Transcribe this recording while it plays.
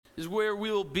is where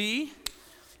we'll be.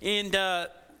 And there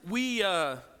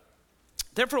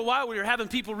for a while we were having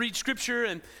people read scripture,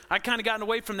 and I kind of gotten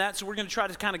away from that, so we're going to try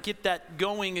to kind of get that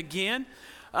going again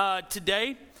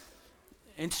today.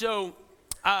 And so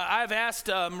I've asked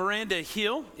Miranda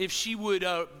Hill if she would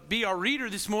be our reader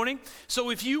this morning. So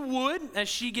if you would, as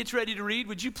she gets ready to read,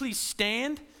 would you please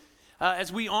stand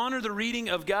as we honor the reading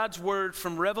of God's word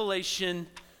from Revelation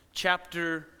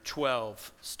chapter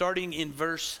 12, starting in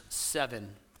verse 7.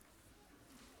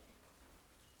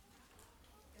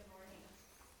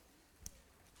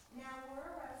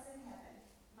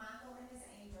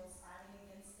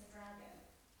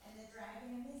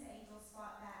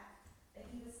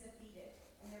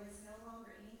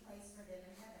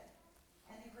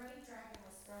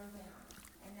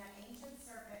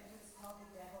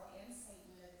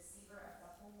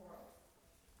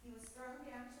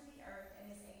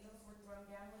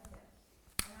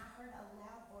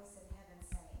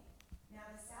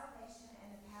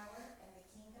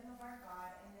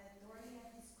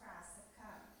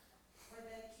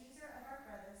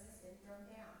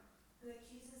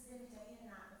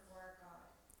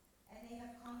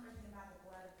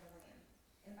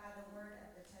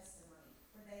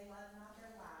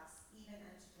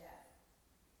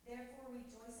 Therefore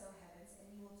rejoice, O heavens,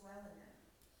 and you will dwell in them.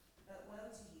 But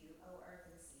woe to you, O earth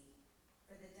and sea,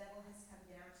 for the devil has come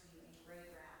down to you in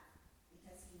great wrath,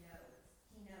 because he knows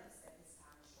that his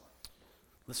time is short.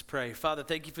 Let's pray. Father,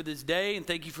 thank you for this day, and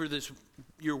thank you for this,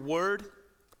 your word.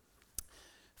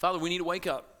 Father, we need to wake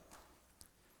up.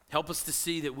 Help us to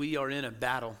see that we are in a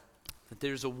battle, that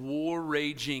there's a war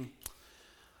raging,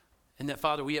 and that,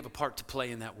 Father, we have a part to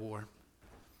play in that war.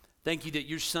 Thank you that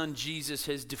your son Jesus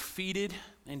has defeated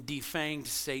and defanged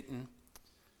Satan.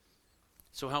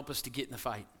 So help us to get in the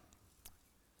fight.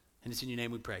 And it's in your name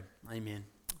we pray. Amen.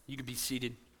 You can be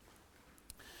seated.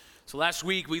 So last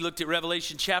week we looked at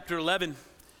Revelation chapter 11.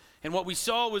 And what we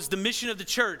saw was the mission of the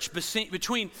church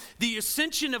between the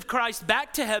ascension of Christ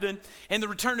back to heaven and the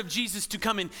return of Jesus to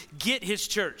come and get his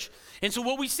church. And so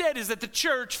what we said is that the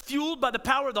church, fueled by the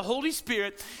power of the Holy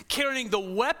Spirit, carrying the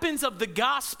weapons of the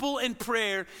gospel and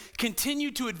prayer,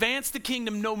 continue to advance the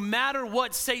kingdom no matter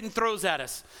what Satan throws at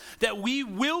us. That we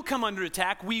will come under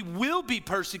attack, we will be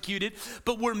persecuted,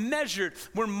 but we're measured,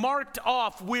 we're marked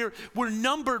off, we're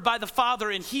numbered by the Father,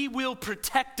 and he will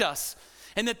protect us.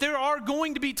 And that there are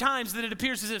going to be times that it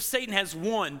appears as if Satan has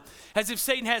won, as if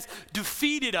Satan has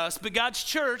defeated us, but God's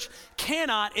church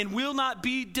cannot and will not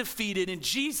be defeated, and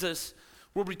Jesus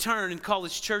will return and call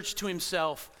his church to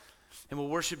himself, and will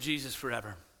worship Jesus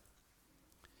forever.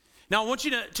 Now I want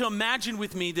you to imagine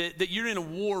with me that you're in a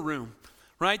war room,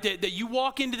 right? That you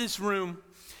walk into this room,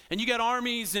 and you got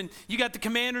armies, and you got the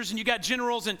commanders, and you got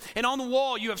generals, and on the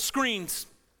wall you have screens.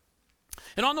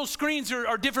 And on those screens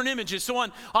are different images. So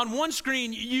on one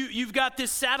screen, you've got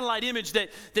this satellite image that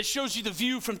shows you the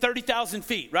view from 30,000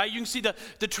 feet, right? You can see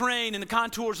the terrain and the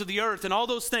contours of the earth and all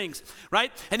those things,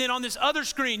 right? And then on this other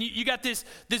screen, you got this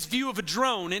view of a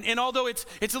drone. And although it's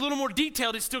a little more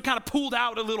detailed, it's still kind of pulled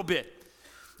out a little bit.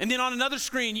 And then on another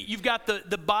screen, you've got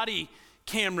the body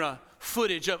camera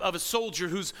footage of a soldier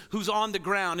who's on the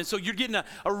ground. And so you're getting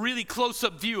a really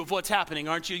close-up view of what's happening,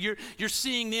 aren't you? You're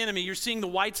seeing the enemy. You're seeing the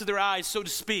whites of their eyes, so to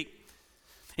speak.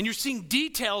 And you're seeing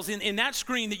details in that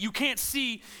screen that you can't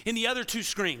see in the other two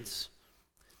screens.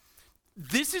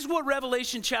 This is what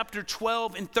Revelation chapter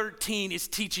 12 and 13 is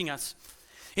teaching us.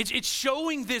 It's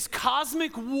showing this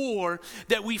cosmic war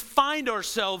that we find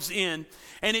ourselves in,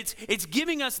 and it's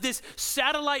giving us this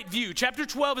satellite view. Chapter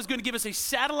 12 is going to give us a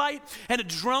satellite and a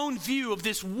drone view of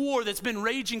this war that's been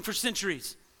raging for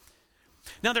centuries.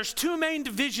 Now there's two main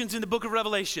divisions in the book of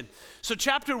Revelation. So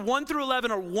chapter 1 through 11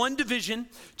 are one division,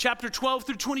 chapter 12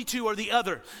 through 22 are the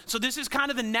other. So this is kind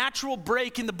of the natural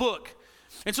break in the book.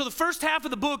 And so the first half of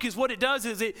the book is what it does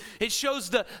is it shows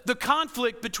the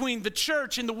conflict between the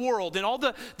church and the world and all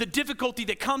the difficulty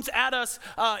that comes at us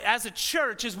as a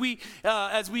church as we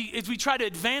try to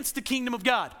advance the kingdom of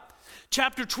God.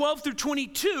 Chapter 12 through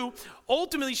 22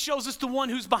 ultimately shows us the one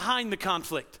who's behind the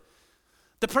conflict,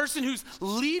 the person who's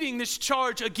leading this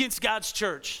charge against God's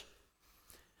church.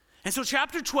 And so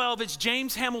chapter 12, as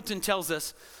James Hamilton tells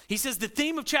us, he says the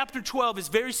theme of chapter 12 is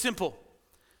very simple.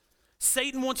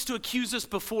 Satan wants to accuse us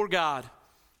before God,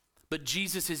 but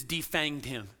Jesus has defanged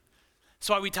him. That's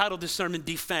why we titled this sermon,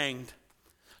 Defanged.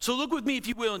 So look with me, if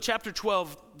you will, in chapter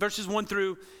 12, verses 1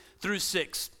 through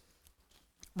 6.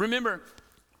 Remember,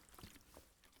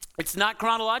 it's not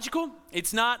chronological.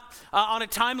 It's not on a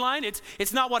timeline.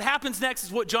 It's not what happens next.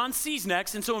 It's what John sees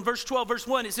next. And so in verse 12, verse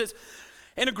 1, it says,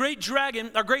 "And a great dragon,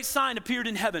 a great sign appeared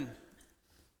in heaven.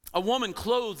 a woman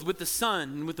clothed with the sun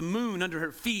and with the moon under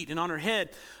her feet, and on her head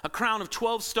a crown of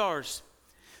 12 stars.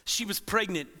 She was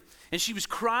pregnant, and she was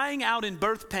crying out in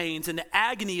birth pains and the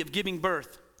agony of giving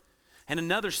birth. And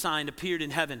another sign appeared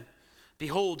in heaven.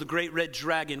 Behold, the great red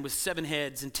dragon with 7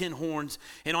 heads and 10 horns,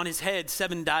 and on his head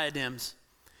 7 diadems.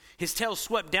 His tail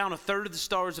swept down a third of the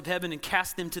stars of heaven and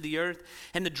cast them to the earth.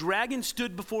 And the dragon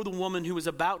stood before the woman who was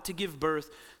about to give birth,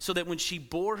 so that when she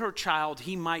bore her child,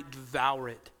 he might devour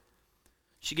it.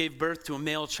 She gave birth to a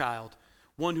male child,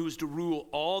 one who was to rule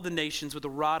all the nations with a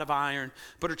rod of iron.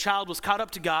 But her child was caught up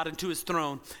to God and to his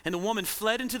throne. And the woman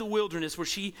fled into the wilderness, where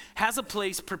she has a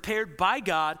place prepared by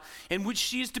God, in which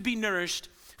she is to be nourished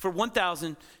for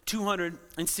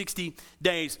 1,260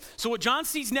 days. So what John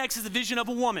sees next is a vision of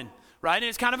a woman, right? And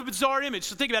it's kind of a bizarre image.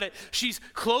 So think about it. She's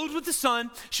clothed with the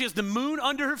sun. She has the moon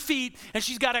under her feet, and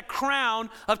she's got a crown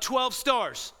of 12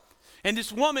 stars. And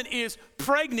this woman is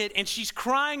pregnant, and she's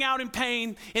crying out in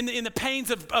pain, in the pains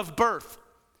of birth.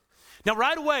 Now,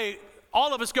 right away,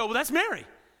 all of us go, well, that's Mary,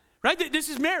 right? This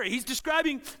is Mary. He's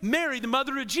describing Mary, the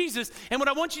mother of Jesus. And what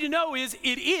I want you to know is,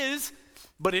 it is,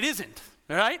 but it isn't.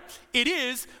 All right? It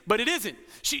is, but it isn't.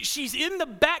 She's in the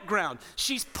background.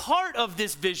 She's part of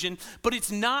this vision, but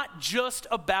it's not just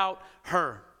about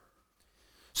her.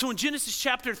 So in Genesis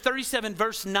chapter 37,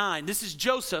 verse 9, this is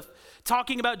Joseph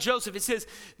talking about Joseph. It says,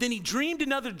 then he dreamed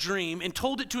another dream and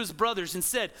told it to his brothers and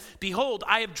said, behold,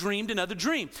 I have dreamed another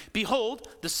dream. Behold,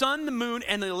 the sun, the moon,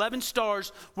 and the 11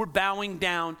 stars were bowing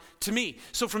down to me.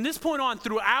 So from this point on,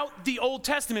 throughout the Old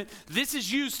Testament, this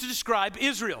is used to describe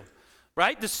Israel.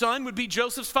 Right? The sun would be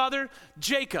Joseph's father,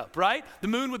 Jacob, right? The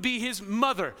moon would be his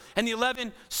mother, and the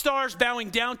 11 stars bowing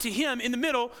down to him in the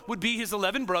middle would be his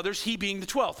 11 brothers, he being the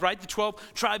 12th, right? The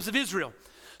 12 tribes of Israel.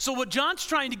 So what John's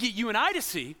trying to get you and I to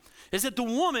see is that the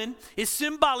woman is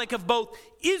symbolic of both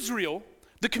Israel,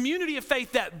 the community of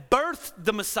faith that birthed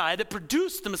the Messiah, that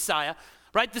produced the Messiah,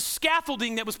 right? The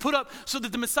scaffolding that was put up so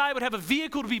that the Messiah would have a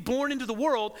vehicle to be born into the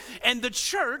world, and the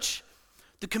church,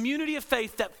 the community of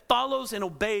faith that follows and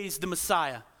obeys the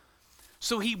Messiah.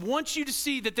 So he wants you to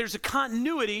see that there's a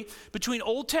continuity between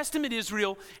Old Testament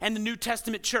Israel and the New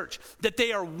Testament church, that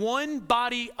they are one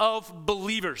body of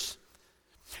believers.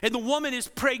 And the woman is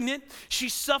pregnant.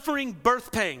 She's suffering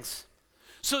birth pains.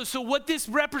 So what this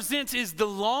represents is the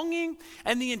longing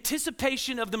and the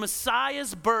anticipation of the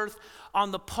Messiah's birth on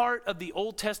the part of the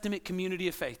Old Testament community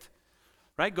of faith.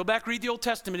 Right? Go back, read the Old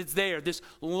Testament. It's there. This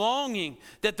longing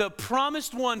that the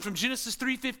promised one from Genesis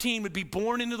 3:15 would be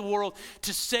born into the world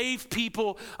to save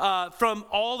people from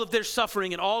all of their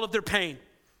suffering and all of their pain.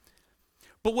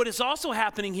 But what is also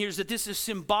happening here is that this is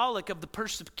symbolic of the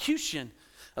persecution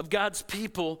of God's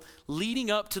people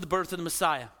leading up to the birth of the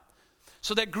Messiah.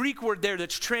 So that Greek word there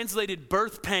that's translated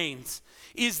birth pains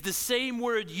is the same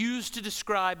word used to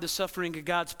describe the suffering of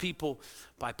God's people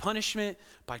by punishment,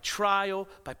 by trial,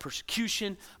 by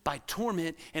persecution, by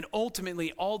torment, and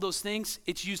ultimately all those things,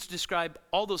 it's used to describe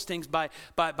all those things by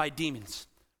demons,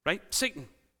 right? Satan.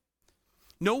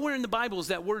 Nowhere in the Bible is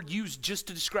that word used just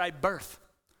to describe birth.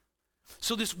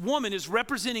 So this woman is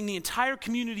representing the entire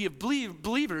community of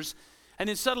believers, and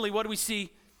then suddenly what do we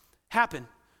see happen?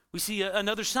 We see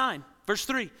another sign. Verse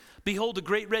 3, behold, a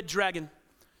great red dragon,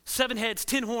 7 heads,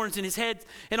 10 horns in his head,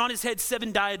 and on his head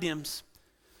 7 diadems.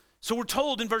 So we're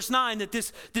told in verse 9 that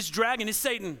this dragon is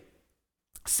Satan.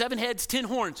 7 heads, 10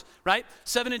 horns, right?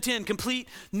 7 and 10, complete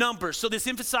numbers. So this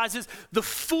emphasizes the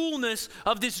fullness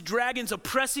of this dragon's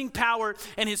oppressing power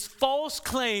and his false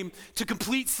claim to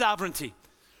complete sovereignty.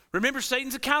 Remember,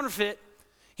 Satan's a counterfeit.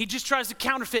 He just tries to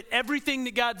counterfeit everything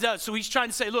that God does. So he's trying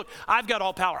to say, look, I've got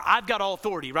all power. I've got all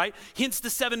authority, right? Hence the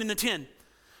 7 and the 10.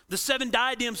 The 7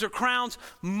 diadems or crowns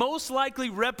most likely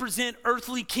represent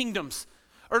earthly kingdoms,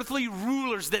 earthly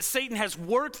rulers that Satan has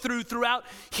worked throughout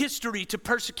history to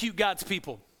persecute God's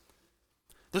people.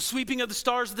 The sweeping of the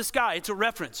stars of the sky, it's a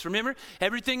reference. Remember,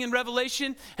 everything in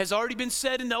Revelation has already been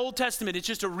said in the Old Testament. It's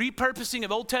just a repurposing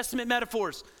of Old Testament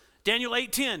metaphors. Daniel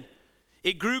 8:10,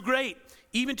 it grew great,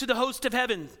 even to the host of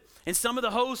heaven, and some of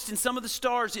the hosts and some of the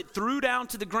stars it threw down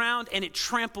to the ground and it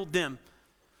trampled them.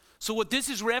 So what this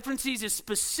is referencing is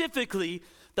specifically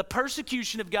the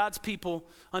persecution of God's people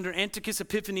under Antiochus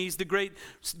Epiphanes, the great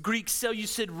Greek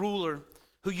Seleucid ruler,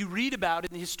 who you read about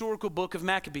in the historical book of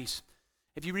Maccabees.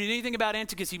 If you read anything about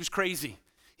Antiochus, he was crazy.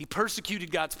 He persecuted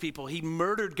God's people. He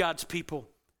murdered God's people.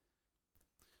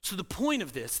 So the point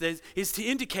of this is to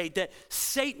indicate that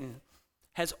Satan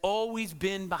has always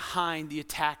been behind the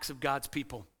attacks of God's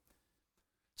people.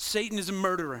 Satan is a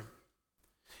murderer.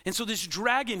 And so this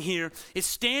dragon here is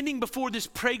standing before this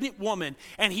pregnant woman,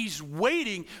 and he's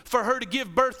waiting for her to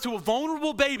give birth to a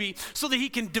vulnerable baby so that he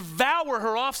can devour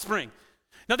her offspring.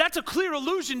 Now that's a clear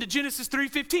allusion to Genesis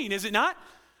 3:15, is it not?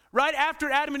 Right after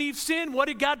Adam and Eve sinned, what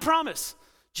did God promise?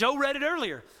 Joe read it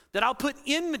earlier, that I'll put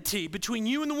enmity between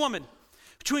you and the woman,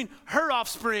 between her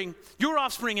offspring, your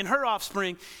offspring and her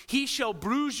offspring. He shall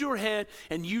bruise your head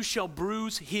and you shall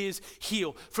bruise his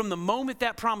heel. From the moment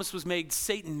that promise was made,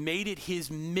 Satan made it his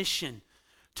mission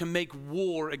to make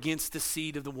war against the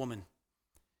seed of the woman.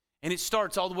 And it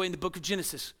starts all the way in the book of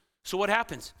Genesis. So what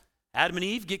happens? Adam and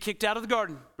Eve get kicked out of the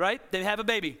garden, right? They have a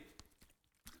baby.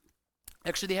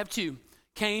 Actually, they have two.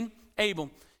 Cain,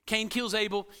 Abel. Cain kills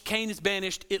Abel. Cain is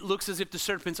banished. It looks as if the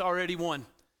serpent's already won.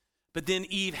 But then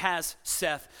Eve has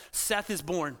Seth. Seth is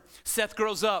born. Seth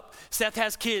grows up. Seth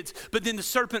has kids. But then the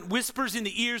serpent whispers in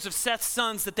the ears of Seth's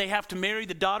sons that they have to marry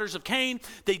the daughters of Cain.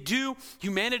 They do.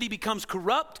 Humanity becomes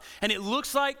corrupt. And it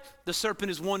looks like the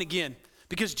serpent is won again.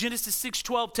 Because Genesis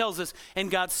 6:12 tells us, and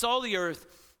God saw the earth,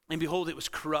 and behold, it was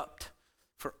corrupt.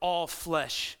 For all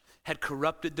flesh had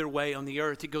corrupted their way on the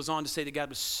earth. It goes on to say that God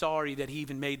was sorry that he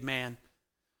even made man.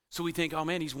 So we think, oh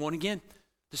man, he's won again.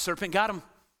 The serpent got him.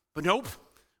 But nope.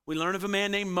 We learn of a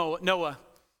man named Noah.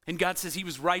 And God says he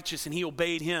was righteous and he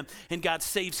obeyed him. And God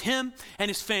saves him and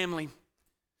his family.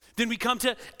 Then we come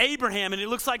to Abraham, and it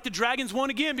looks like the dragons won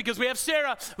again because we have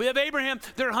Sarah, we have Abraham.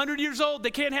 They're 100 years old.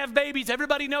 They can't have babies.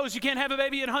 Everybody knows you can't have a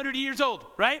baby at 100 years old,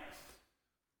 right?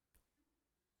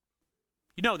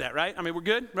 You know that, right? I mean, we're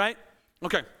good, right?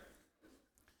 Okay.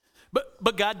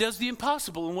 But God does the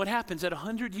impossible, and what happens? At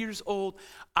 100 years old,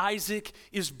 Isaac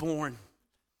is born.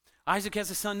 Isaac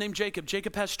has a son named Jacob.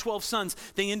 Jacob has 12 sons.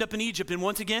 They end up in Egypt, and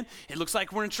once again, it looks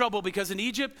like we're in trouble because in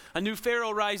Egypt, a new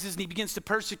Pharaoh rises, and he begins to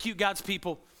persecute God's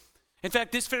people. In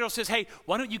fact, this Pharaoh says, hey,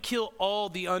 why don't you kill all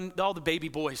the baby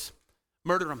boys?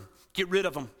 Murder them. Get rid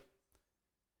of them.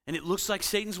 And it looks like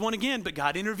Satan's won again, but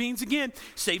God intervenes again,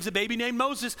 saves a baby named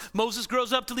Moses. Moses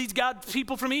grows up to lead God's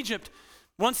people from Egypt.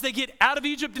 Once they get out of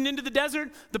Egypt and into the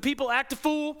desert, the people act a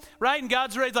fool, right? And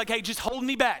God's ready, like, hey, just hold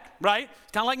me back, right?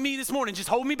 Kind of like me this morning. Just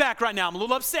hold me back right now. I'm a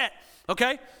little upset,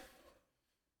 okay?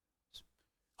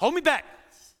 Hold me back.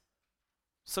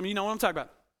 Some of you know what I'm talking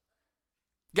about.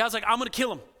 God's like, I'm going to kill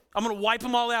them. I'm going to wipe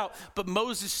them all out. But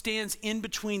Moses stands in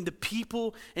between the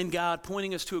people and God,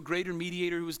 pointing us to a greater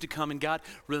mediator who is to come, and God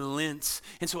relents.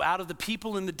 And so out of the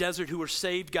people in the desert who are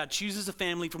saved, God chooses a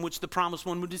family from which the promised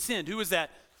one would descend. Who is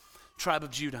that? Tribe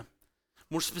of Judah.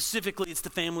 More specifically, it's the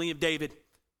family of David.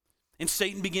 And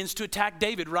Satan begins to attack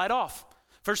David right off.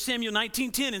 1 Samuel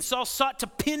 19:10, and Saul sought to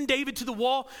pin David to the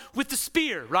wall with the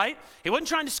spear, right? He wasn't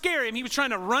trying to scare him. He was trying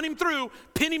to run him through,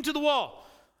 pin him to the wall.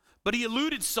 But he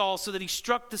eluded Saul so that he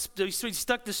stuck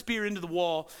the spear into the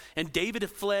wall, and David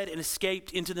fled and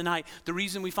escaped into the night. The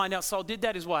reason we find out Saul did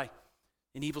that is why?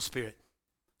 An evil spirit.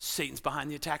 Satan's behind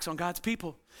the attacks on God's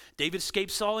people. David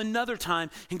escaped Saul another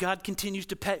time, and God continues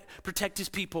to protect his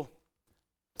people.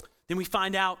 Then we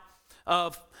find out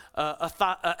of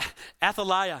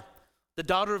Athaliah, the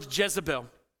daughter of Jezebel.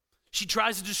 She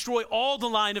tries to destroy all the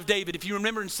line of David. If you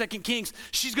remember in 2 Kings,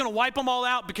 she's going to wipe them all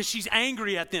out because she's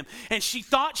angry at them. And she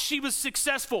thought she was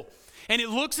successful. And it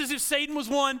looks as if Satan was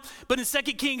won. But in 2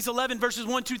 Kings 11, verses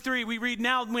 1, 2, 3, we read,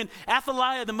 now when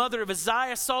Athaliah, the mother of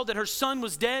Uzziah, saw that her son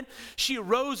was dead, she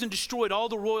arose and destroyed all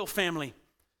the royal family.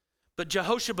 But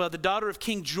Jehosheba, the daughter of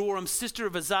King Joram, sister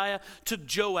of Uzziah, took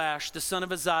Joash, the son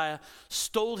of Uzziah,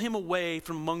 stole him away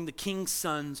from among the king's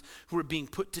sons who were being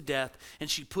put to death. And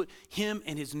she put him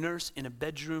and his nurse in a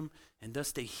bedroom, and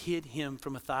thus they hid him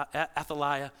from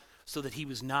Athaliah so that he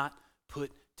was not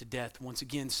put to death. Once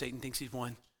again, Satan thinks he's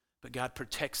won, but God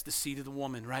protects the seed of the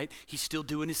woman, right? He's still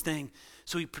doing his thing,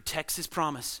 so he protects his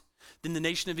promise. Then the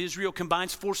nation of Israel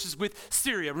combines forces with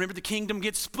Syria. Remember, the kingdom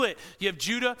gets split. You have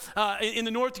Judah in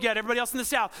the north, you got everybody else in the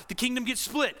south. The kingdom gets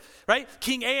split, right?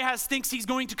 King Ahaz thinks he's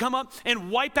going to come up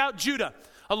and wipe out Judah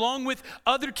along with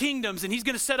other kingdoms, and he's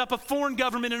going to set up a foreign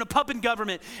government and a puppet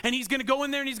government, and he's going to go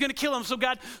in there and he's going to kill him. So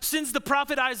God sends the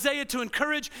prophet Isaiah to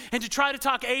encourage and to try to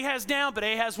talk Ahaz down, but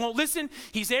Ahaz won't listen.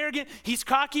 He's arrogant, he's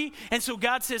cocky, and so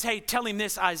God says, hey, tell him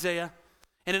this, Isaiah.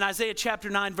 And in Isaiah chapter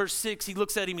 9, verse 6, he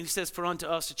looks at him and he says, for unto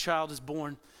us a child is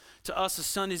born. To us a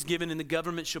son is given, and the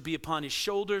government shall be upon his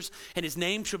shoulders, and his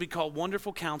name shall be called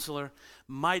Wonderful Counselor,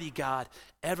 Mighty God,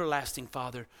 Everlasting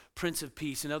Father, Prince of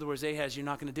Peace. In other words, Ahaz, you're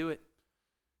not going to do it.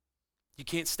 You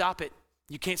can't stop it.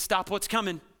 You can't stop what's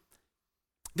coming.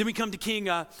 Then we come to King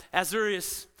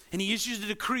Ahasuerus, and he issues a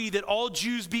decree that all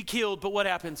Jews be killed. But what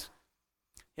happens?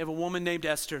 You have a woman named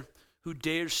Esther who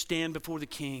dares stand before the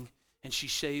king, and she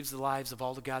saves the lives of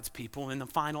all of God's people. And the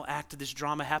final act of this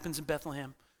drama happens in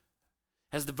Bethlehem.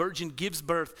 As the virgin gives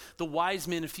birth, the wise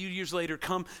men a few years later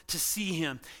come to see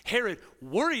him. Herod,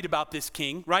 worried about this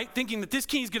king, right? Thinking that this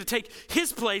king is going to take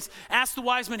his place, asks the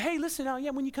wise men, hey, listen,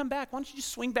 when you come back, why don't you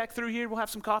just swing back through here? We'll have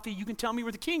some coffee. You can tell me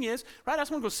where the king is, right? I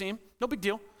just want to go see him. No big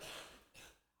deal.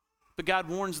 But God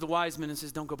warns the wise men and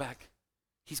says, don't go back.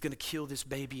 He's going to kill this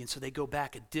baby. And so they go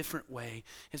back a different way.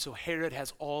 And so Herod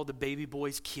has all the baby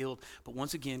boys killed. But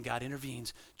once again, God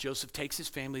intervenes. Joseph takes his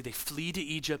family. They flee to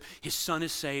Egypt. His son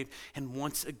is saved. And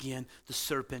once again, the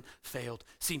serpent failed.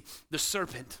 See, the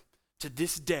serpent to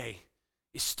this day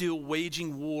is still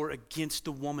waging war against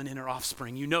the woman and her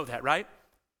offspring. You know that, right?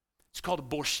 It's called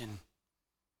abortion.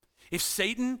 If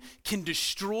Satan can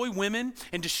destroy women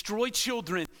and destroy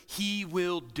children, he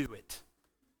will do it.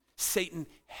 Satan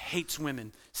hates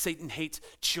women. Satan hates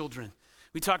children.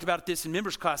 We talked about this in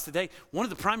members class today. One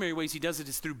of the primary ways he does it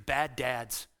is through bad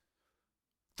dads,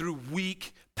 through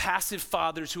weak, passive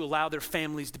fathers who allow their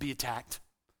families to be attacked.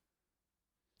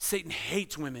 Satan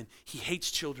hates women. He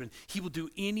hates children. He will do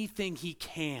anything he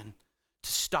can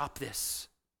to stop this.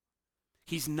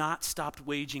 He's not stopped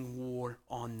waging war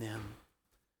on them.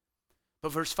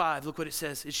 But verse 5, look what it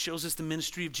says. It shows us the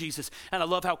ministry of Jesus. And I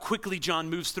love how quickly John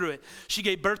moves through it. She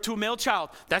gave birth to a male child.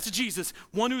 That's Jesus,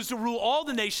 one who is to rule all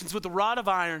the nations with a rod of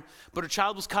iron. But her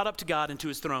child was caught up to God and to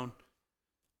his throne.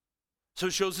 So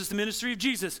it shows us the ministry of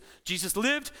Jesus. Jesus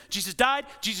lived, Jesus died,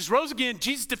 Jesus rose again,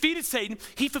 Jesus defeated Satan.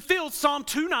 He fulfilled Psalm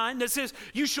 2:9 that says,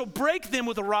 you shall break them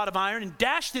with a rod of iron and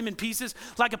dash them in pieces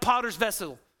like a potter's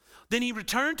vessel. Then he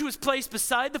returned to his place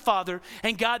beside the Father,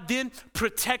 and God then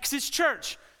protects his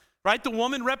church. Right? The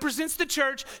woman represents the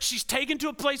church. She's taken to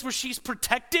a place where she's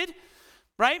protected,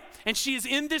 right? And she is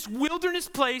in this wilderness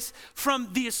place from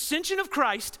the ascension of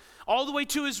Christ all the way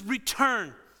to his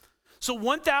return. So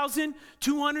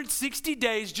 1,260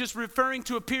 days, just referring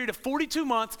to a period of 42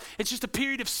 months. It's just a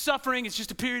period of suffering. It's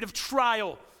just a period of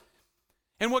trial.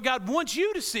 And what God wants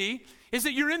you to see is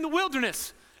that you're in the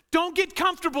wilderness. Don't get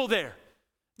comfortable there.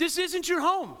 This isn't your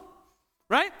home,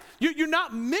 right? You're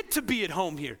not meant to be at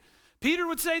home here. Peter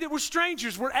would say that we're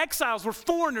strangers, we're exiles, we're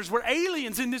foreigners, we're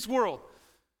aliens in this world.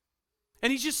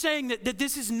 And he's just saying that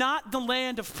this is not the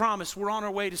land of promise. We're on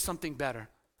our way to something better,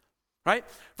 right?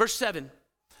 Verse 7,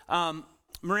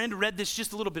 Miranda read this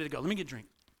just a little bit ago. Let me get a drink.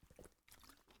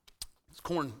 This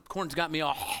corn's got me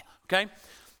off, okay?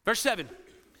 Verse 7,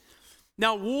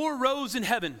 now war rose in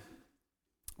heaven.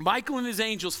 Michael and his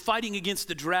angels fighting against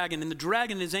the dragon, and the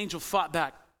dragon and his angel fought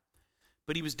back,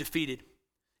 but he was defeated.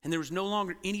 And there was no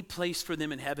longer any place for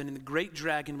them in heaven. And the great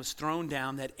dragon was thrown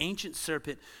down, that ancient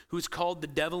serpent who is called the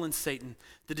devil and Satan,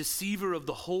 the deceiver of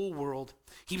the whole world.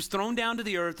 He was thrown down to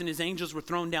the earth, and his angels were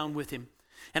thrown down with him.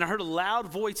 And I heard a loud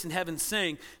voice in heaven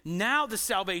saying, now the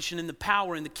salvation and the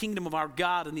power and the kingdom of our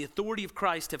God and the authority of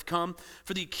Christ have come.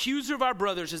 For the accuser of our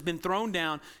brothers has been thrown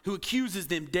down, who accuses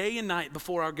them day and night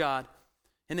before our God.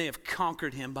 And they have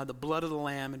conquered him by the blood of the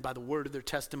Lamb and by the word of their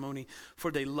testimony,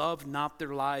 for they loved not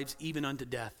their lives even unto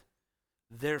death.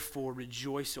 Therefore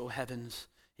rejoice, O heavens,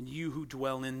 and you who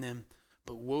dwell in them.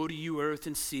 But woe to you, earth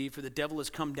and sea, for the devil has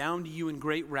come down to you in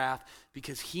great wrath,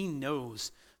 because he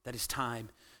knows that his time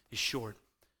is short.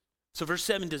 So verse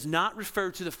 7 does not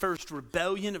refer to the first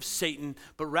rebellion of Satan,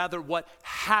 but rather what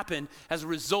happened as a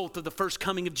result of the first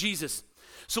coming of Jesus.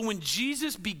 So when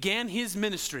Jesus began his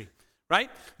ministry, right?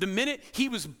 The minute he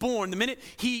was born, the minute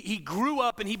he grew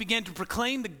up and he began to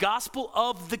proclaim the gospel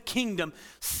of the kingdom,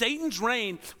 Satan's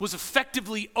reign was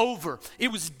effectively over.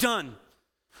 It was done.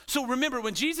 So remember,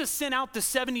 when Jesus sent out the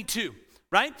 72,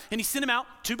 right? And he sent them out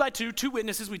 2 by 2, 2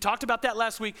 witnesses. We talked about that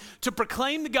last week, to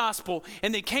proclaim the gospel.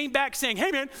 And they came back saying,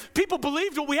 hey man, people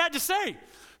believed what we had to say.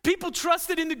 People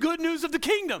trusted in the good news of the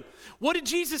kingdom. What did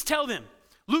Jesus tell them?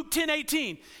 Luke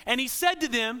 10:18. And he said to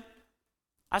them,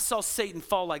 I saw Satan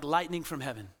fall like lightning from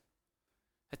heaven.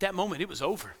 At that moment, it was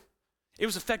over. It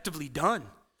was effectively done.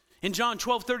 In John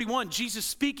 12:31, Jesus,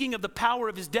 speaking of the power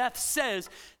of his death, says,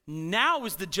 now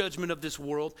is the judgment of this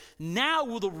world. Now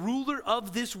will the ruler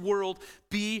of this world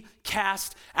be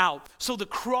cast out. So the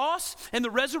cross and the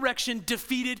resurrection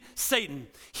defeated Satan.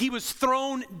 He was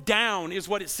thrown down, is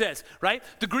what it says, right?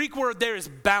 The Greek word there is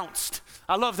bounced.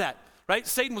 I love that. Right?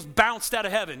 Satan was bounced out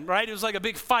of heaven, right? It was like a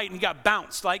big fight and he got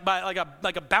bounced like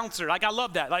a bouncer. Like, I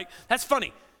love that. Like, that's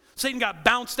funny. Satan got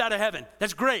bounced out of heaven.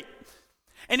 That's great.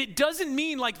 And it doesn't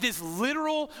mean like this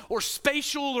literal or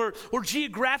spatial or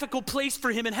geographical place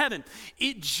for him in heaven.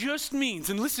 It just means,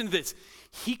 and listen to this,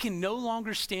 he can no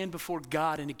longer stand before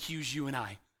God and accuse you and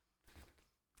I.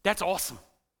 That's awesome.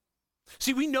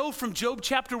 See, we know from Job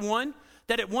chapter 1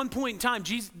 that at one point in time,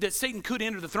 that Satan could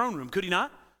enter the throne room, could he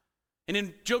not? And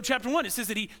in Job chapter 1, it says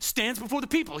that he stands before the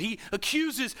people. He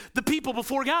accuses the people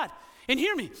before God. And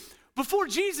hear me, before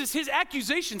Jesus, his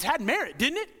accusations had merit,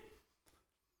 didn't it?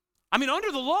 I mean,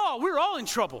 under the law, we're all in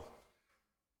trouble.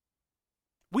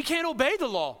 We can't obey the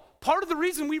law. Part of the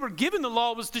reason we were given the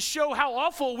law was to show how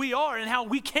awful we are and how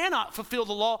we cannot fulfill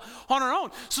the law on our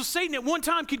own. So Satan at one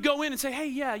time could go in and say, hey,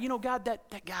 yeah, you know, God,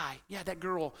 that guy, yeah, that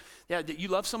girl, yeah, that you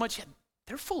love so much, yeah,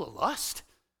 they're full of lust.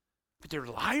 But they're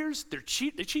liars, they're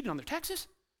cheating on their taxes,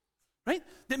 right?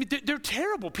 I mean, they're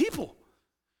terrible people.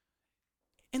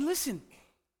 And listen,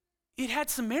 it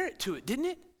had some merit to it, didn't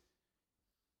it?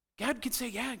 God could say,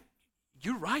 yeah,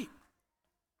 you're right.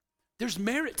 There's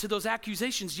merit to those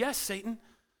accusations, yes, Satan.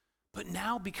 But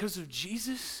now, because of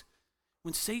Jesus,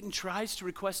 when Satan tries to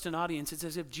request an audience, it's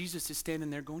as if Jesus is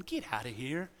standing there going, get out of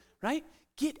here, right?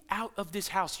 Get out of this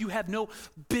house. You have no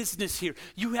business here.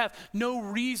 You have no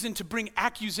reason to bring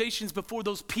accusations before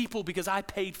those people because I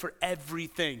paid for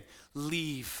everything.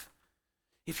 Leave.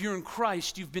 If you're in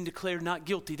Christ, you've been declared not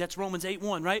guilty. That's Romans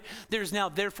 8:1, right? There is now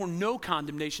therefore no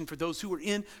condemnation for those who are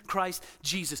in Christ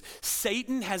Jesus.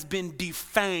 Satan has been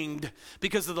defanged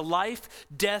because of the life,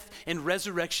 death, and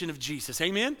resurrection of Jesus.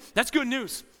 Amen? That's good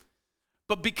news.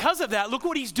 But because of that, look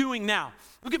what he's doing now.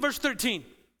 Look at verse 13.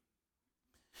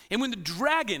 And when the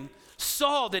dragon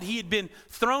saw that he had been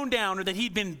thrown down or that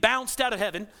he'd been bounced out of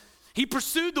heaven, he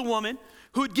pursued the woman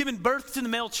who had given birth to the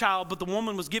male child, but the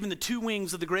woman was given the 2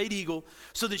 wings of the great eagle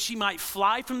so that she might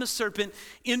fly from the serpent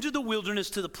into the wilderness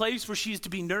to the place where she is to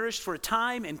be nourished for a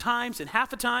time and times and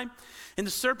half a time. And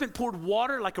the serpent poured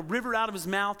water like a river out of his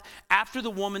mouth after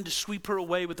the woman to sweep her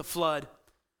away with the flood.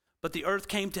 But the earth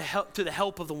came to the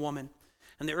help of the woman,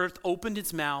 and the earth opened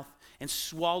its mouth and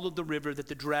swallowed the river that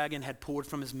the dragon had poured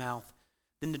from his mouth.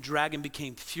 Then the dragon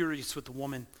became furious with the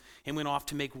woman and went off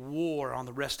to make war on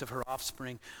the rest of her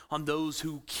offspring, on those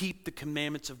who keep the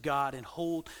commandments of God and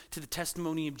hold to the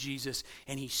testimony of Jesus.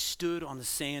 And he stood on the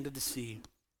sand of the sea.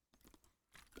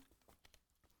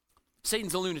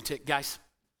 Satan's a lunatic, guys.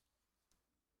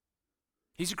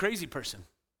 He's a crazy person.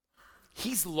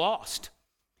 He's lost.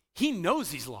 He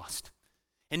knows he's lost.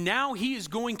 And now he is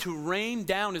going to rain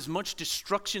down as much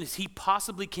destruction as he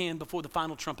possibly can before the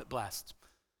final trumpet blasts.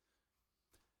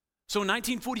 So in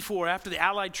 1944, after the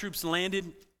Allied troops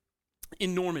landed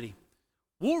in Normandy,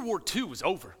 World War II was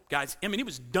over, guys. I mean, it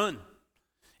was done.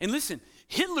 And listen,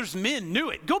 Hitler's men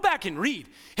knew it. Go back and read.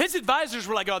 His advisors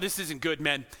were like, oh, this isn't good,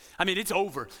 man. I mean, it's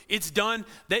over. It's done.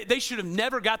 They should have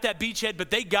never got that beachhead,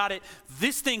 but they got it.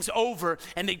 This thing's over.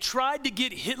 And they tried to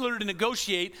get Hitler to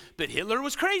negotiate, but Hitler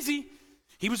was crazy.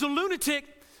 He was a lunatic.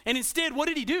 And instead, what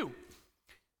did he do?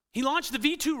 He launched the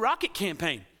V2 rocket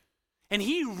campaign. And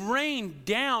he rained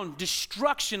down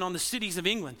destruction on the cities of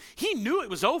England. He knew it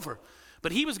was over,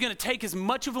 but he was going to take as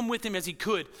much of them with him as he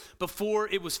could before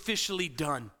it was officially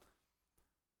done.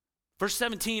 Verse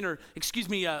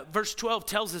 12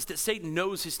 tells us that Satan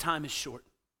knows his time is short.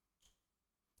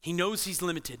 He knows he's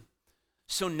limited.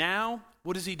 So now,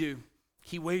 what does he do?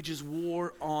 He wages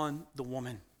war on the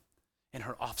woman and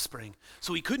her offspring.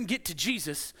 So he couldn't get to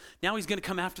Jesus. Now he's going to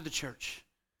come after the church.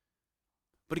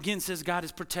 But again, says God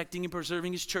is protecting and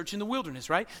preserving his church in the wilderness,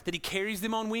 right? That he carries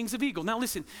them on wings of eagle. Now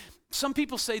listen, some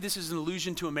people say this is an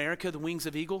allusion to America, the wings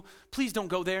of eagle. Please don't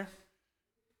go there.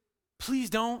 Please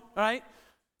don't, all right?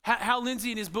 Hal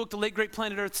Lindsey in his book, The Late Great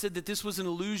Planet Earth, said that this was an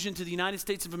allusion to the United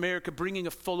States of America bringing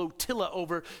a flotilla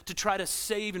over to try to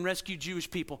save and rescue Jewish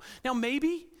people. Now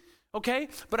maybe, okay?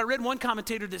 But I read one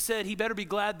commentator that said he better be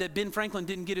glad that Ben Franklin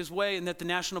didn't get his way and that the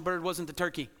national bird wasn't the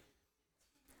turkey.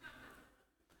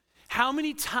 How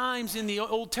many times in the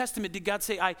Old Testament did God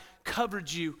say, I covered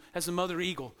you as a mother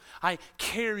eagle? I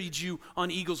carried you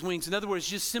on eagle's wings. In other words,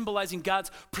 just symbolizing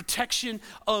God's protection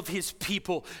of his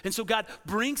people. And so God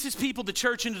brings his people, the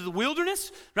church, into the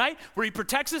wilderness, right? Where he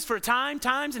protects us for a time,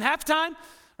 times, and half time,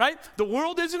 right? The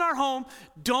world isn't our home.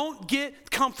 Don't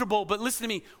get comfortable. But listen to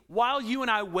me. While you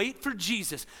and I wait for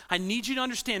Jesus, I need you to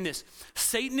understand this.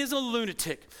 Satan is a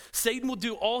lunatic. Satan will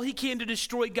do all he can to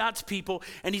destroy God's people,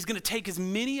 and he's going to take as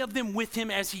many of them with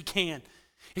him as he can.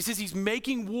 He says he's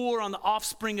making war on the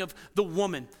offspring of the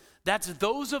woman. That's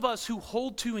those of us who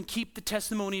hold to and keep the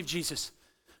testimony of Jesus.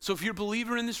 So if you're a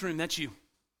believer in this room, that's you.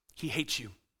 He hates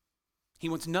you. He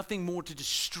wants nothing more to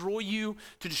destroy you,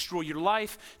 to destroy your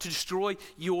life, to destroy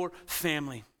your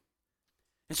family.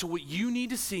 And so what you need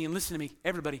to see, and listen to me,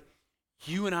 everybody,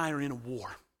 you and I are in a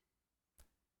war.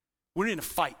 We're in a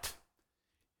fight.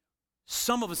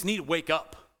 Some of us need to wake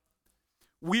up.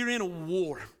 We're in a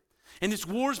war. And this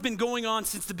war's been going on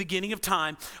since the beginning of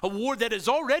time, a war that has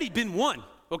already been won.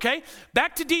 okay?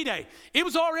 Back to D-Day. It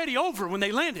was already over when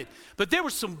they landed, but there were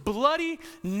some bloody,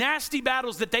 nasty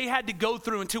battles that they had to go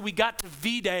through until we got to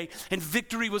V-Day and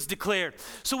victory was declared.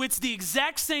 So it's the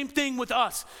exact same thing with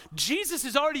us. Jesus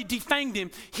has already defanged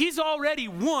him. He's already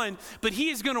won, but he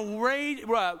is going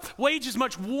to wage as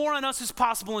much war on us as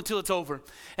possible until it's over.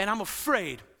 And I'm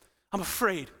afraid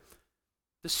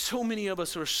that so many of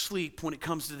us are asleep when it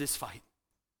comes to this fight.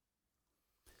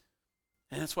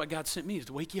 And that's why God sent me, is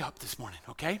to wake you up this morning,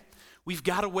 okay? We've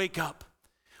got to wake up.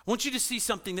 I want you to see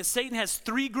something, that Satan has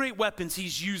 3 great weapons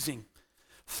he's using.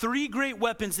 3 great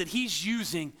weapons that he's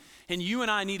using, and you and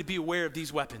I need to be aware of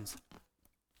these weapons.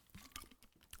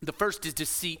 The first is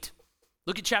deceit.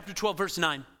 Look at chapter 12, verse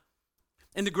 9.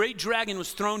 And the great dragon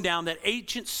was thrown down, that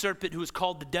ancient serpent who is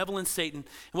called the devil and Satan.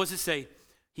 And what does it say?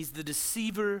 He's the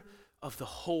deceiver of the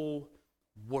whole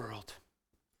world.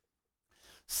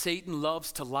 Satan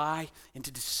loves to lie and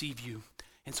to deceive you.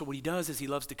 And so what he does is he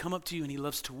loves to come up to you and he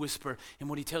loves to whisper. And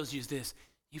what he tells you is this: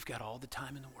 you've got all the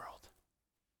time in the world.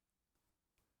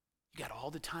 You got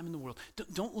all the time in the world.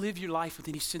 Don't live your life with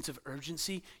any sense of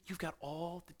urgency. You've got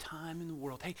all the time in the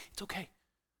world. Hey, it's okay.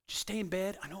 Just stay in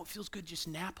bed. I know it feels good. Just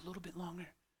nap a little bit longer.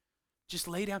 Just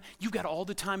lay down. You've got all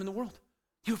the time in the world.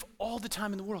 You have all the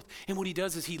time in the world. And what he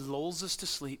does is he lulls us to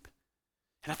sleep.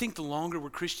 And I think the longer we're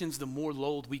Christians, the more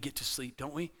lulled we get to sleep,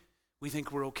 don't we? We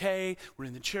think we're okay, we're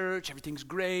in the church, everything's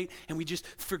great, and we just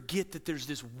forget that there's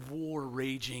this war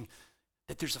raging,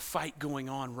 that there's a fight going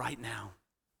on right now.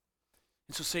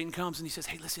 And so Satan comes and he says,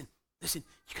 hey, listen,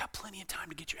 you got plenty of time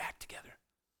to get your act together.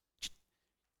 Just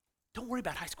don't worry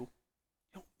about high school.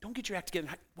 Don't get your act together.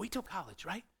 Wait till college,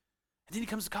 right? And then he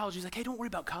comes to college, he's like, hey, don't worry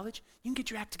about college. You can get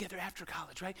your act together after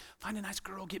college, right? Find a nice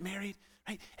girl, get married,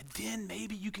 right? And then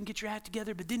maybe you can get your act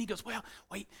together. But then he goes, well,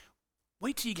 wait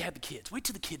till you have the kids. Wait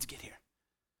till the kids get here,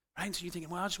 right? And so you're thinking,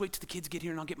 well, I'll just wait till the kids get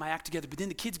here and I'll get my act together. But then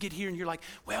the kids get here and you're like,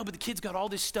 well, but the kids got all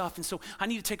this stuff. And so I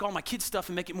need to take all my kids' stuff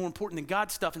and make it more important than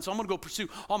God's stuff. And so I'm going to go pursue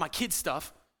all my kids'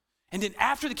 stuff. And then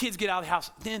after the kids get out of the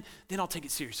house, then I'll take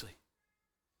it seriously.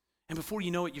 And before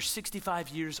you know it, you're 65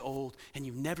 years old and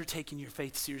you've never taken your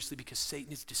faith seriously because Satan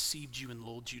has deceived you and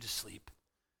lulled you to sleep.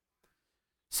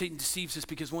 Satan deceives us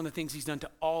because one of the things he's done to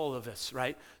all of us,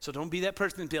 right? So don't be that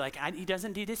person and be like, he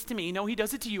doesn't do this to me. No, he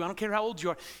does it to you. I don't care how old you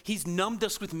are. He's numbed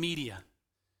us with media,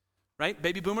 right?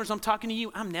 Baby boomers, I'm talking to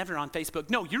you. I'm never on Facebook.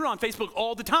 No, you're on Facebook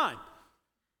all the time,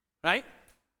 right?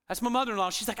 That's my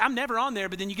mother-in-law. She's like, I'm never on there.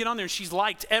 But then you get on there and she's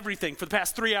liked everything for the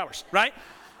past 3 hours, right?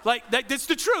 Like, that's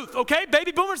the truth, okay?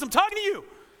 Baby boomers, I'm talking to you.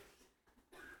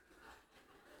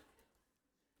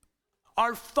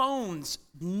 Our phones,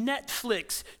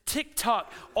 Netflix,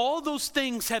 TikTok, all those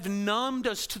things have numbed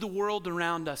us to the world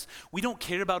around us. We don't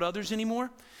care about others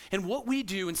anymore. And what we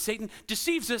do, and Satan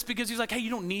deceives us because he's like, hey, you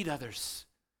don't need others.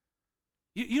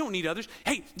 You don't need others.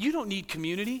 Hey, you don't need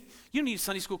community. You don't need a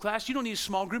Sunday school class. You don't need a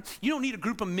small group. You don't need a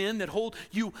group of men that hold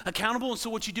you accountable. And so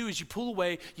what you do is you pull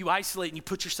away, you isolate, and you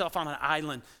put yourself on an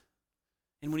island.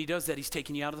 And when he does that, he's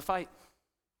taking you out of the fight.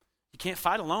 You can't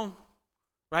fight alone,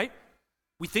 right?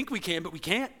 We think we can, but we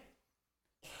can't.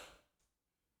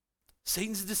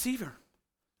 Satan's a deceiver,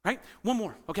 right? One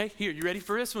more, okay? Here, you ready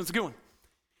for this? One's a good one.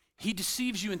 He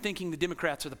deceives you in thinking the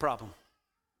Democrats are the problem.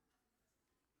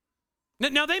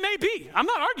 Now, they may be. I'm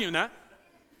not arguing that.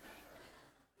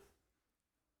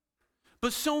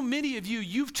 But so many of you,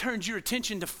 you've turned your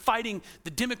attention to fighting the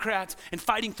Democrats and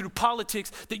fighting through politics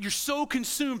that you're so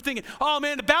consumed thinking, oh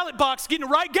man, the ballot box, getting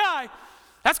the right guy,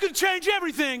 that's going to change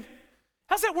everything.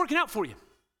 How's that working out for you?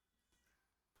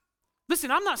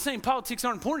 Listen, I'm not saying politics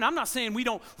aren't important. I'm not saying we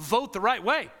don't vote the right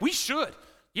way. We should.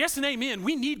 Yes and amen.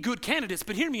 We need good candidates,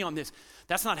 but hear me on this.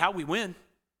 That's not how we win.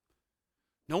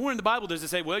 Nowhere in the Bible does it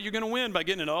say, well, you're going to win by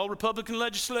getting an all-Republican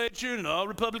legislature and an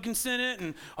all-Republican Senate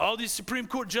and all these Supreme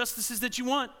Court justices that you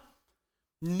want.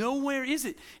 Nowhere is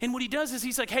it. And what he does is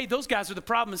he's like, hey, those guys are the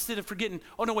problem, instead of forgetting,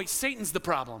 oh, no, wait, Satan's the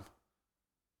problem.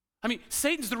 I mean,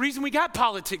 Satan's the reason we got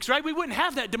politics, right? We wouldn't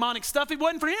have that demonic stuff if it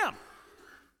wasn't for him.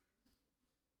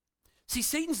 See,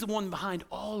 Satan's the one behind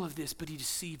all of this, but he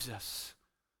deceives us.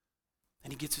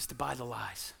 And he gets us to buy the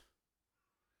lies,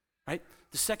 right?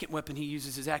 The second weapon he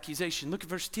uses is accusation. Look at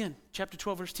verse 10, chapter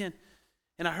 12, verse 10.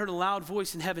 And I heard a loud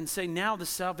voice in heaven say, now the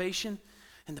salvation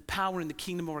and the power and the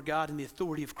kingdom of our God and the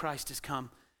authority of Christ has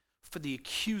come. For the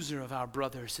accuser of our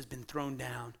brothers has been thrown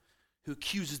down, who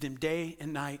accuses them day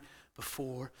and night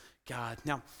before God.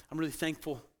 Now, I'm really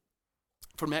thankful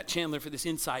for Matt Chandler for this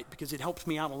insight because it helps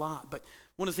me out a lot. But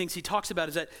one of the things he talks about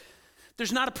is that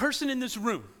there's not a person in this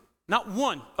room, not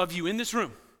one of you in this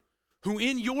room, who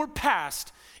in your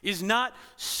past is not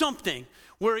something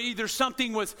where either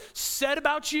something was said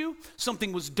about you,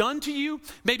 something was done to you,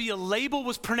 maybe a label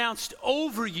was pronounced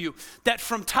over you that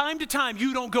from time to time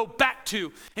you don't go back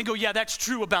to and go, yeah, that's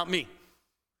true about me,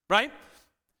 right?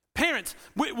 Parents,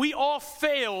 we all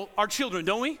fail our children,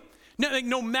 don't we?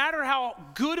 No matter how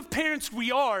good of parents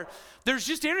we are, there's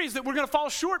just areas that we're going to fall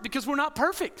short because we're not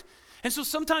perfect. And so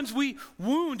sometimes we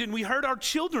wound and we hurt our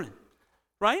children,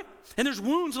 right? And there's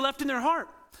wounds left in their heart.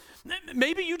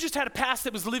 Maybe you just had a past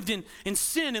that was lived in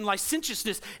sin and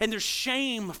licentiousness, and there's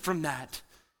shame from that.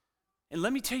 And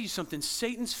let me tell you something,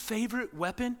 Satan's favorite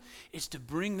weapon is to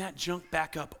bring that junk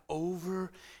back up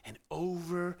over and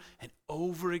over and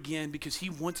over again because he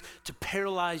wants to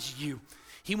paralyze you.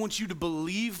 He wants you to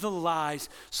believe the lies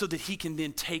so that he can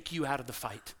then take you out of the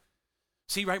fight.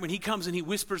 See, right, when he comes and he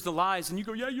whispers the lies and you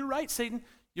go, yeah, you're right, Satan.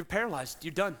 You're paralyzed.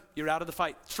 You're done. You're out of the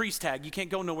fight. Freeze tag. You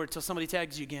can't go nowhere until somebody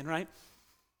tags you again, right?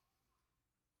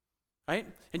 Right?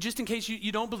 And just in case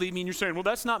you don't believe me and you're saying, well,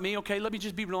 that's not me. Okay, let me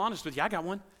just be real honest with you. I got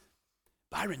one.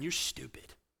 Byron, you're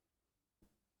stupid.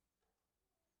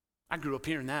 I grew up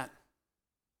hearing that.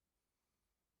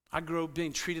 I grew up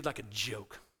being treated like a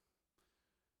joke.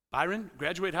 Byron,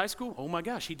 graduated high school? Oh my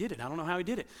gosh, he did it. I don't know how he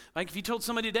did it. Like if you told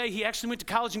somebody today he actually went to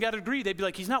college and got a degree, they'd be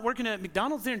like, he's not working at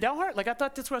McDonald's there in Dalhart? Like I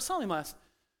thought that's where I saw him last.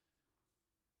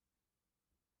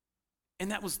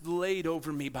 And that was laid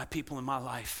over me by people in my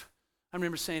life. I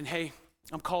remember saying, hey,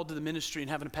 I'm called to the ministry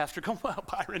and having a pastor go, well,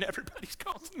 Byron, everybody's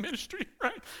called to the ministry,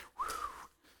 right? Whew.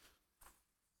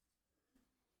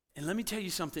 And let me tell you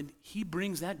something, he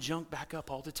brings that junk back up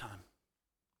all the time.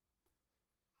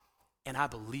 And I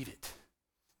believe it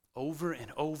over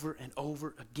and over and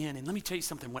over again. And let me tell you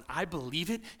something, when I believe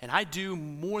it, and I do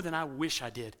more than I wish I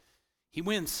did, he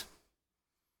wins.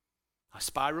 I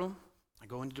spiral, I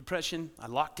go into depression, I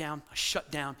lock down, I shut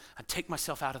down, I take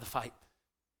myself out of the fight.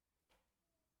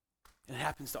 And it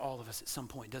happens to all of us at some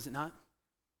point, does it not?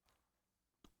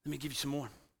 Let me give you some more.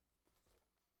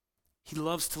 He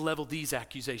loves to level these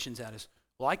accusations at us.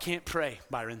 Well, I can't pray,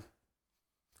 Byron.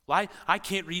 Well, I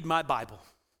can't read my Bible.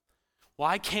 Well,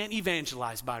 I can't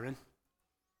evangelize, Byron.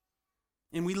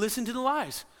 And we listen to the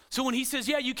lies. So when he says,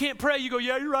 yeah, you can't pray, you go,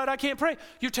 yeah, you're right, I can't pray.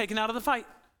 You're taken out of the fight.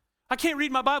 I can't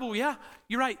read my Bible. Yeah,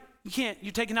 you're right, you can't.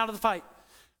 You're taken out of the fight.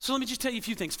 So let me just tell you a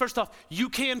few things. First off, you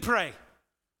can pray.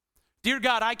 Dear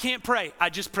God, I can't pray.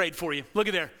 I just prayed for you. Look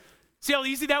at there. See how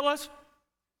easy that was?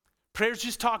 Prayer's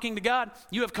just talking to God.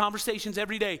 You have conversations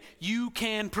every day. You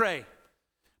can pray.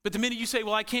 But the minute you say,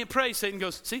 well, I can't pray, Satan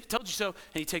goes, see, told you so,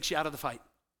 and he takes you out of the fight.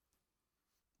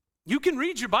 You can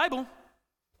read your Bible.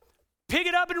 Pick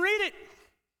it up and read it.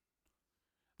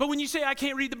 But when you say, I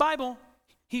can't read the Bible,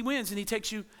 he wins and he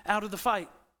takes you out of the fight,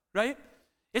 right?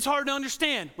 It's hard to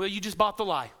understand. Well, you just bought the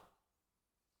lie.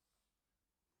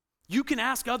 You can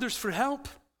ask others for help.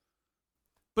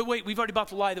 But wait, we've already bought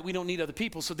the lie that we don't need other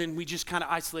people, so then we just kind of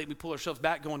isolate, we pull ourselves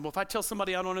back going, well, if I tell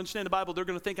somebody I don't understand the Bible, they're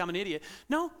going to think I'm an idiot.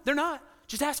 No, they're not.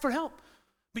 Just ask for help.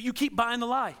 But you keep buying the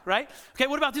lie, right? Okay,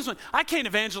 what about this one? I can't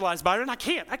evangelize, Byron. I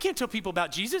can't tell people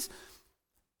about Jesus.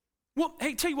 Well,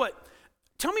 hey, tell you what.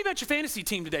 Tell me about your fantasy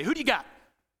team today. Who do you got?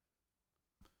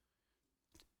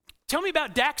 Tell me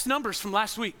about Dak's numbers from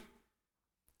last week,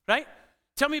 right?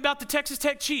 Tell me about the Texas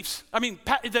Tech Chiefs.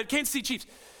 The Kansas City Chiefs.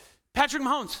 Patrick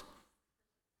Mahomes.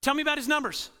 Tell me about his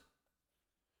numbers.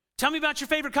 Tell me about your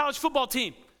favorite college football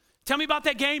team. Tell me about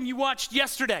that game you watched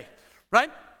yesterday,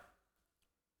 right?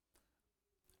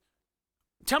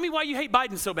 Tell me why you hate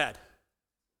Biden so bad.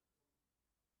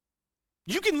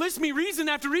 You can list me reason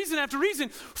after reason after reason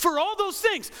for all those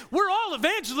things. We're all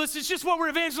evangelists. It's just what we're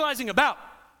evangelizing about.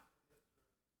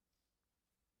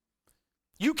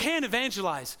 You can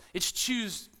evangelize. It's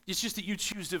just that you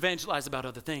choose to evangelize about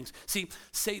other things. See,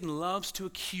 Satan loves to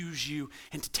accuse you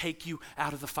and to take you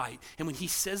out of the fight. And when he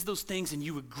says those things and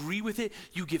you agree with it,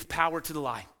 you give power to the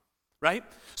lie, right?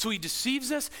 So he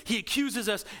deceives us, he accuses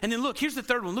us. And then look, here's the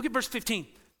third one. Look at verse 15.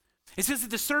 It says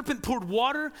that the serpent poured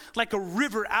water like a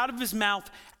river out of his mouth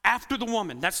after the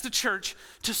woman, that's the church,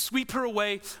 to sweep her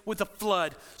away with a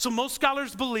flood. So most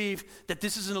scholars believe that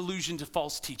this is an allusion to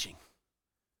false teaching.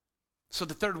 So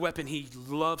the third weapon he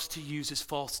loves to use is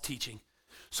false teaching.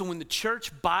 So when the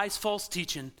church buys false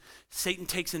teaching, Satan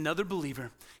takes another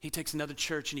believer, he takes another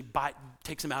church, and he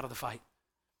takes him out of the fight.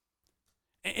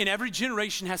 And every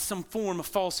generation has some form of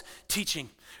false teaching,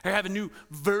 or have a new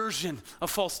version of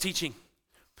false teaching.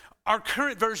 Our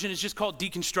current version is just called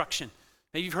deconstruction.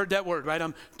 Now you've heard that word, right?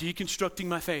 I'm deconstructing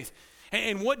my faith.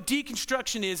 And what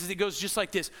deconstruction is it goes just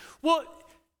like this. Well,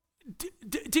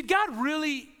 did God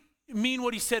really mean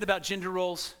what he said about gender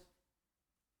roles?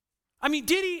 Did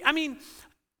he?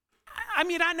 I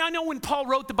mean, I know when Paul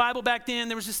wrote the Bible back then,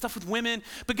 there was this stuff with women,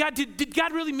 but God, did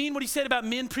God really mean what he said about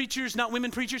men preachers, not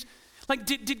women preachers? Like,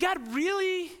 did God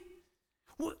really,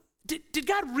 did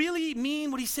God really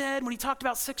mean what he said when he talked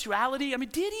about sexuality? I mean,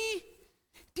 did he?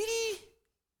 Did he?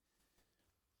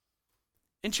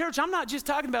 In church, I'm not just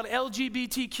talking about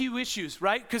LGBTQ issues,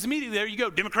 right? Because immediately there you go,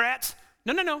 Democrats.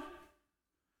 No.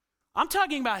 I'm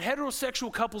talking about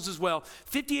heterosexual couples as well.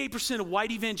 58% of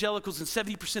white evangelicals and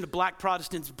 70% of black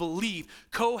Protestants believe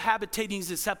cohabitating is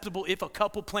acceptable if a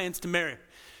couple plans to marry.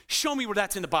 Show me where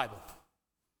that's in the Bible.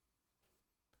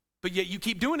 But yet you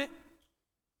keep doing it.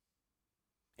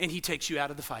 And he takes you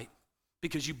out of the fight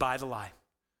because you buy the lie.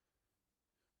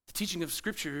 The teaching of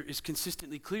Scripture is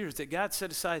consistently clear, is that God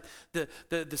set aside the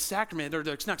sacrament, or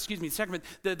the sacrament,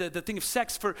 the thing of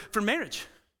sex for marriage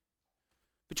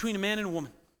between a man and a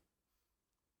woman.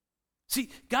 See,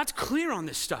 God's clear on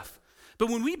this stuff. But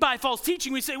when we buy false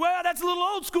teaching, we say, well, that's a little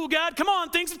old school, God. Come on,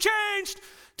 things have changed.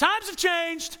 Times have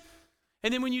changed.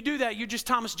 And then when you do that, you're just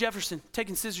Thomas Jefferson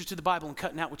taking scissors to the Bible and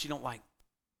cutting out what you don't like.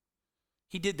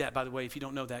 He did that, by the way. If you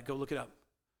don't know that, go look it up.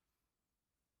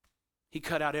 He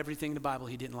cut out everything in the Bible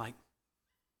he didn't like.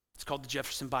 It's called the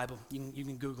Jefferson Bible. You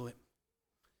can Google it.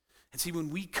 And see, when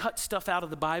we cut stuff out of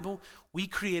the Bible, we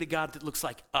create a God that looks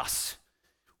like us.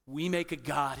 We make a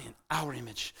God in our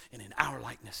image and in our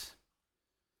likeness.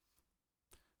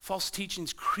 False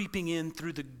teaching's creeping in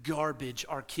through the garbage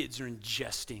our kids are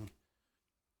ingesting.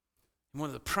 And one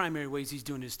of the primary ways he's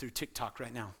doing it is through TikTok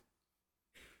right now.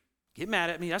 Get mad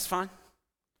at me, that's fine.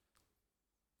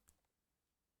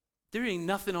 There ain't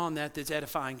nothing on that that's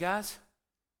edifying, guys.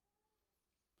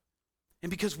 And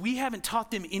because we haven't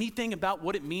taught them anything about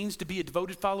what it means to be a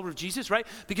devoted follower of Jesus, right?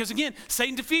 Because again,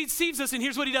 Satan deceives us, and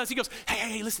here's what he does. He goes,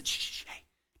 hey, listen, hey,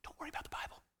 don't worry about the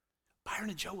Bible. Byron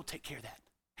and Joe will take care of that.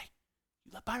 Hey,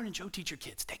 you let Byron and Joe teach your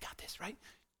kids. They got this, right?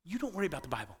 You don't worry about the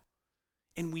Bible.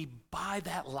 And we buy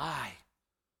that lie.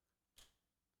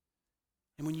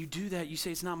 And when you do that, you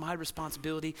say, it's not my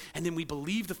responsibility. And then we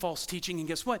believe the false teaching, and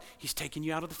guess what? He's taking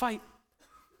you out of the fight.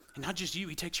 And not just you,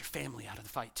 he takes your family out of the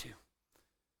fight too.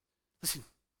 Listen,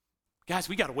 guys,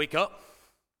 we got to wake up.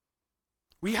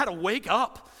 We got to wake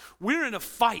up. We're in a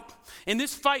fight, and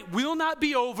this fight will not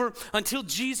be over until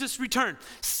Jesus returns.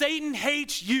 Satan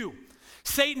hates you.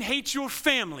 Satan hates your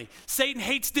family. Satan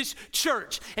hates this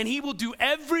church, and he will do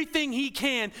everything he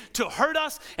can to hurt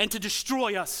us and to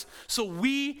destroy us. So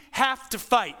we have to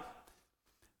fight.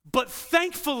 But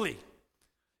thankfully,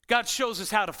 God shows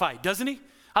us how to fight, doesn't he?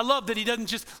 I love that he doesn't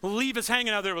just leave us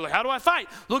hanging out there. We're like, how do I fight?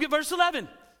 Look at verse 11.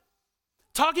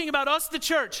 Talking about us, the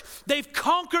church, they've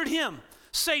conquered him,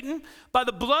 Satan, by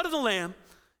the blood of the Lamb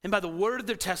and by the word of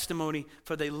their testimony,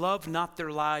 for they love not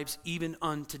their lives even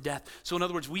unto death. So in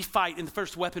other words, we fight, and the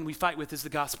first weapon we fight with is the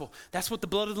gospel. That's what the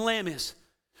blood of the Lamb is.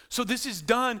 So this is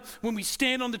done when we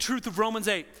stand on the truth of Romans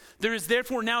 8. There is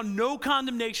therefore now no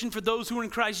condemnation for those who are in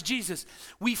Christ Jesus.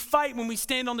 We fight when we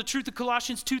stand on the truth of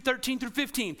Colossians 2:13 through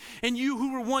 15. And you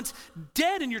who were once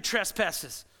dead in your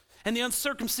trespasses and the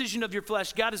uncircumcision of your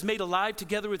flesh, God has made alive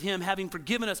together with him, having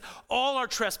forgiven us all our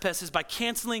trespasses by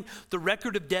canceling the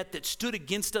record of debt that stood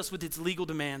against us with its legal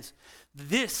demands.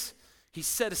 This he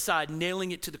set aside,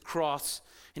 nailing it to the cross,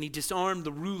 and he disarmed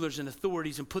the rulers and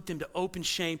authorities and put them to open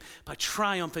shame by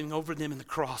triumphing over them in the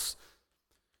cross.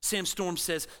 Sam Storm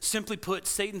says, simply put,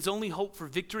 Satan's only hope for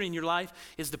victory in your life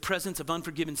is the presence of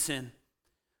unforgiven sin.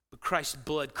 But Christ's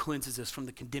blood cleanses us from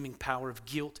the condemning power of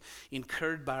guilt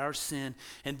incurred by our sin,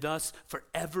 and thus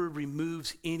forever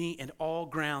removes any and all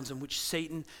grounds on which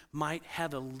Satan might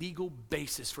have a legal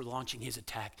basis for launching his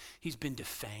attack. He's been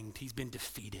defanged. He's been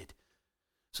defeated.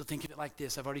 So think of it like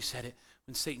this. I've already said it.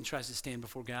 When Satan tries to stand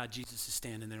before God, Jesus is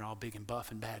standing there all big and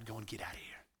buff and bad going, get out of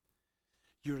here.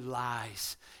 Your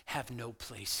lies have no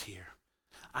place here.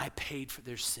 I paid for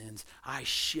their sins. I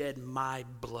shed my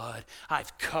blood.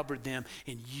 I've covered them,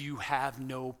 and you have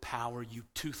no power, you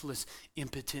toothless,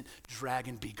 impotent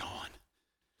dragon, be gone.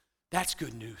 That's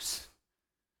good news.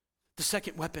 The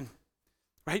second weapon,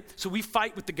 right? So we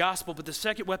fight with the gospel, but the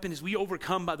second weapon is we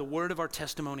overcome by the word of our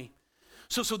testimony.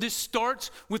 So this starts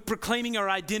with proclaiming our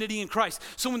identity in Christ.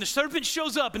 So when the serpent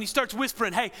shows up and he starts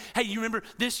whispering, hey, you remember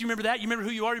this, you remember that, you remember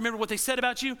who you are, you remember what they said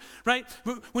about you, right?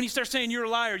 When he starts saying you're a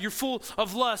liar, you're full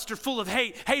of lust or full of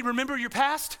hate, hey, remember your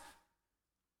past?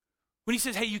 When he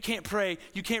says, hey, you can't pray,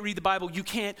 you can't read the Bible, you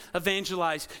can't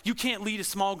evangelize, you can't lead a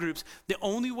small groups, the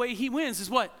only way he wins is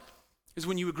what? Is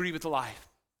when you agree with the lie.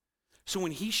 So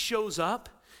when he shows up,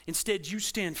 instead, you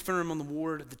stand firm on the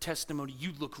word of the testimony.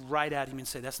 You look right at him and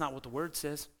say, that's not what the word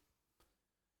says.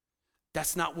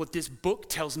 That's not what this book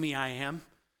tells me I am.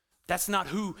 That's not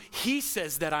who he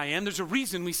says that I am. There's a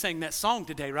reason we sang that song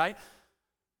today, right?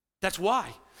 That's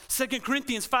why. 2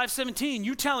 Corinthians 5:17,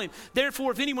 you tell him,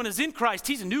 therefore, if anyone is in Christ,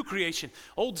 he's a new creation.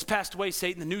 Old's passed away,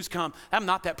 Satan, the new's come. I'm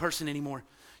not that person anymore.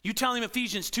 You tell him,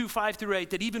 Ephesians 2:5-8,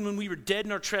 that even when we were dead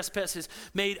in our trespasses,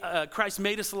 Christ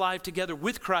made us alive together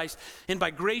with Christ, and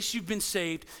by grace you've been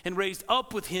saved and raised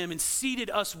up with him and seated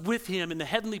us with him in the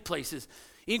heavenly places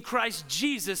in Christ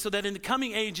Jesus, so that in the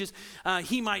coming ages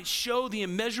he might show the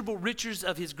immeasurable riches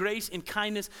of his grace and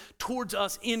kindness towards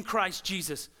us in Christ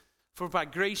Jesus. For by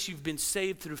grace you've been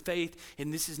saved through faith,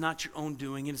 and this is not your own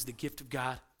doing, it is the gift of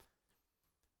God.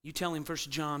 You tell him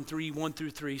 1 John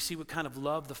 3:1-3, see what kind of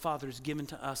love the Father has given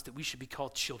to us that we should be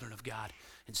called children of God,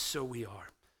 and so we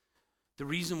are. The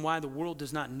reason why the world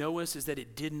does not know us is that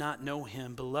it did not know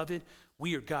him. Beloved,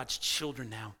 we are God's children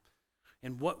now.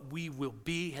 And what we will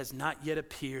be has not yet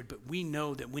appeared, but we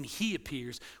know that when he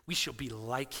appears, we shall be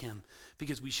like him,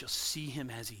 because we shall see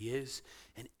him as he is.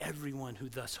 And everyone who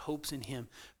thus hopes in him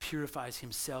purifies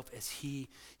himself as he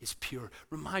is pure.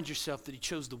 Remind yourself that he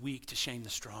chose the weak to shame the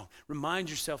strong. Remind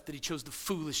yourself that he chose the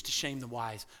foolish to shame the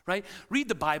wise, right? Read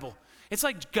the Bible. It's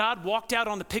like God walked out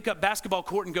on the pickup basketball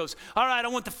court and goes, all right, I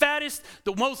want the fattest,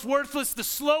 the most worthless, the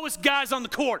slowest guys on the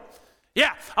court.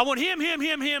 Yeah, I want him,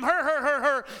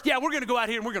 her. Yeah, we're going to go out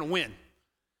here and we're going to win,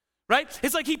 right?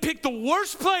 It's like he picked the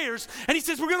worst players and he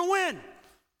says, we're going to win.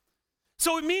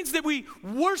 So it means that we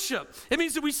worship. It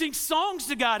means that we sing songs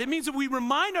to God. It means that we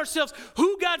remind ourselves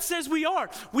who God says we are.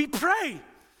 We pray.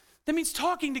 That means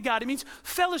talking to God. It means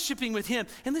fellowshipping with him.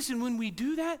 And listen, when we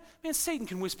do that, man, Satan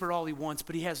can whisper all he wants,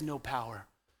 but he has no power.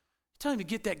 Tell him to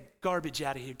get that garbage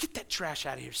out of here. Get that trash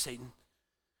out of here, Satan.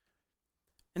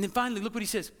 And then finally, look what he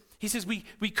says. He says, we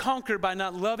conquer by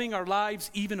not loving our lives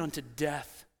even unto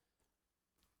death.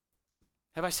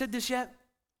 Have I said this yet?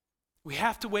 We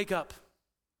have to wake up.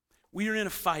 We are in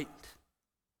a fight.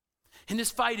 And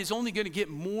this fight is only going to get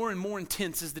more and more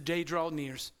intense as the day draws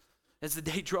near.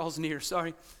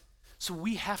 So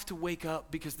we have to wake up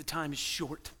because the time is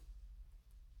short.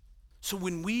 So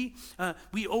when we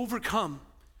overcome,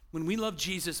 when we love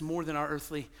Jesus more than our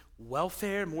earthly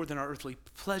welfare, more than our earthly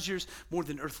pleasures, more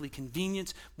than earthly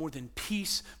convenience, more than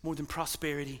peace, more than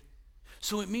prosperity.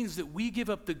 So it means that we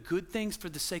give up the good things for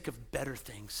the sake of better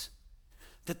things.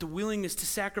 That the willingness to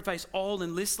sacrifice all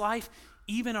in this life,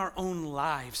 even our own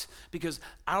lives, because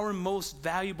our most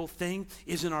valuable thing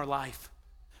is in our life.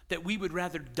 That we would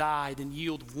rather die than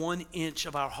yield 1 inch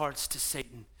of our hearts to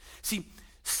Satan. See,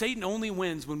 Satan only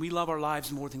wins when we love our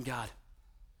lives more than God.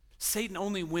 Satan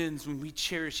only wins when we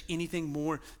cherish anything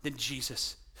more than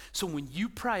Jesus. So when you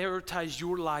prioritize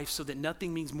your life so that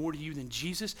nothing means more to you than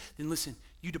Jesus, then listen,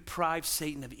 you deprive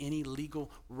Satan of any legal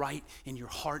right in your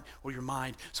heart or your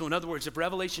mind. So in other words, if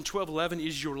Revelation 12:11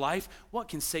 is your life, what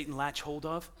can Satan latch hold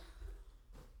of?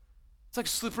 It's like a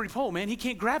slippery pole, man. He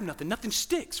can't grab nothing. Nothing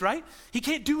sticks, right? He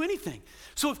can't do anything.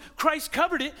 So if Christ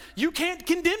covered it, you can't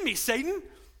condemn me, Satan.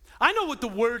 I know what the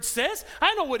word says.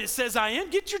 I know what it says I am.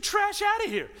 Get your trash out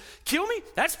of here. Kill me?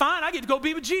 That's fine. I get to go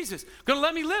be with Jesus. Gonna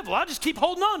let me live? Well, I'll just keep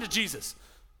holding on to Jesus.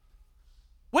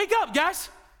 Wake up, guys.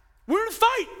 We're in a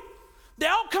fight. The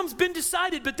outcome's been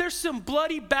decided, but there's some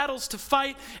bloody battles to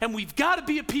fight, and we've got to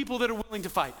be a people that are willing to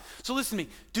fight. So listen to me.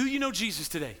 Do you know Jesus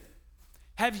today?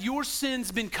 Have your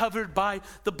sins been covered by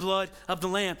the blood of the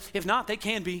Lamb? If not, they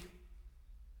can be.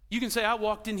 You can say, I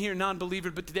walked in here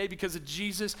non-believer, but today because of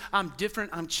Jesus, I'm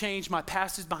different, I'm changed, my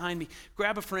past is behind me.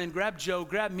 Grab a friend, grab Joe,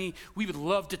 grab me. We would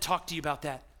love to talk to you about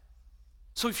that.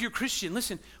 So if you're a Christian,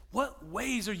 listen, what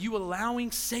ways are you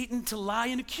allowing Satan to lie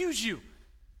and accuse you?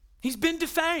 He's been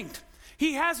defanged.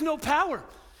 He has no power.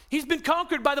 He's been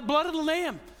conquered by the blood of the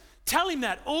Lamb. Tell him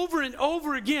that over and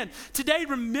over again. Today,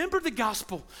 remember the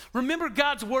gospel. Remember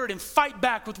God's word and fight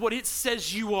back with what it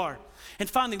says you are. And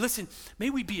finally, listen, may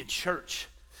we be a church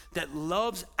that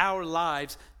loves our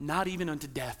lives, not even unto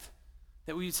death.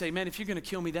 That we would say, man, if you're going to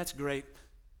kill me, that's great.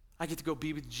 I get to go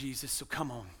be with Jesus, so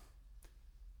come on.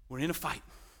 We're in a fight.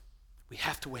 We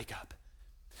have to wake up.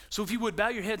 So if you would, bow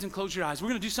your heads and close your eyes. We're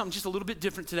going to do something just a little bit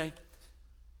different today.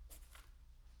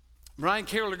 Mariah and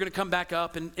Carol are going to come back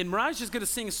up, and Mariah's just going to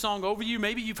sing a song over you.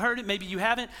 Maybe you've heard it, maybe you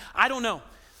haven't. I don't know.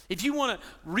 If you want to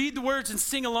read the words and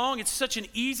sing along, it's such an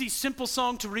easy, simple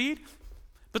song to read.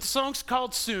 But the song's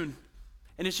called Soon.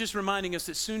 And it's just reminding us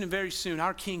that soon and very soon,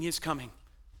 our King is coming.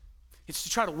 It's to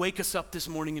try to wake us up this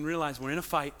morning and realize we're in a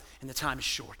fight and the time is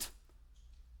short.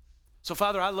 So,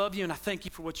 Father, I love you and I thank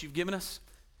you for what you've given us.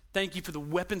 Thank you for the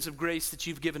weapons of grace that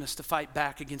you've given us to fight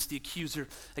back against the accuser,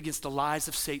 against the lies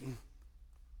of Satan.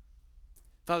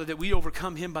 Father, that we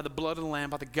overcome him by the blood of the Lamb,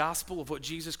 by the gospel of what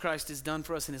Jesus Christ has done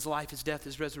for us in his life, his death,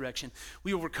 his resurrection.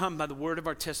 We overcome by the word of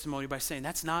our testimony by saying,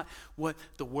 that's not what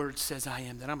the word says I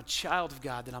am, that I'm a child of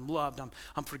God, that I'm loved,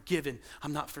 I'm forgiven,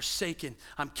 I'm not forsaken,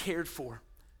 I'm cared for.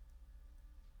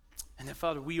 And that,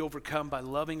 Father, we overcome by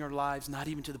loving our lives, not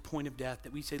even to the point of death,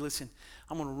 that we say, listen,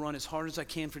 I'm going to run as hard as I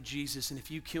can for Jesus, and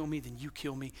if you kill me, then you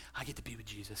kill me. I get to be with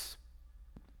Jesus.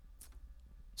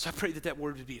 So I pray that that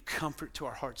word would be a comfort to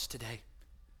our hearts today.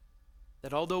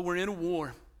 That although we're in a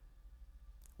war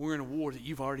that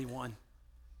you've already won.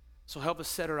 So help us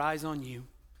set our eyes on you,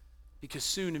 because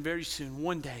soon and very soon,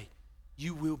 one day,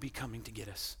 you will be coming to get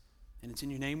us. And it's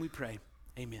in your name we pray.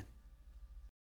 Amen.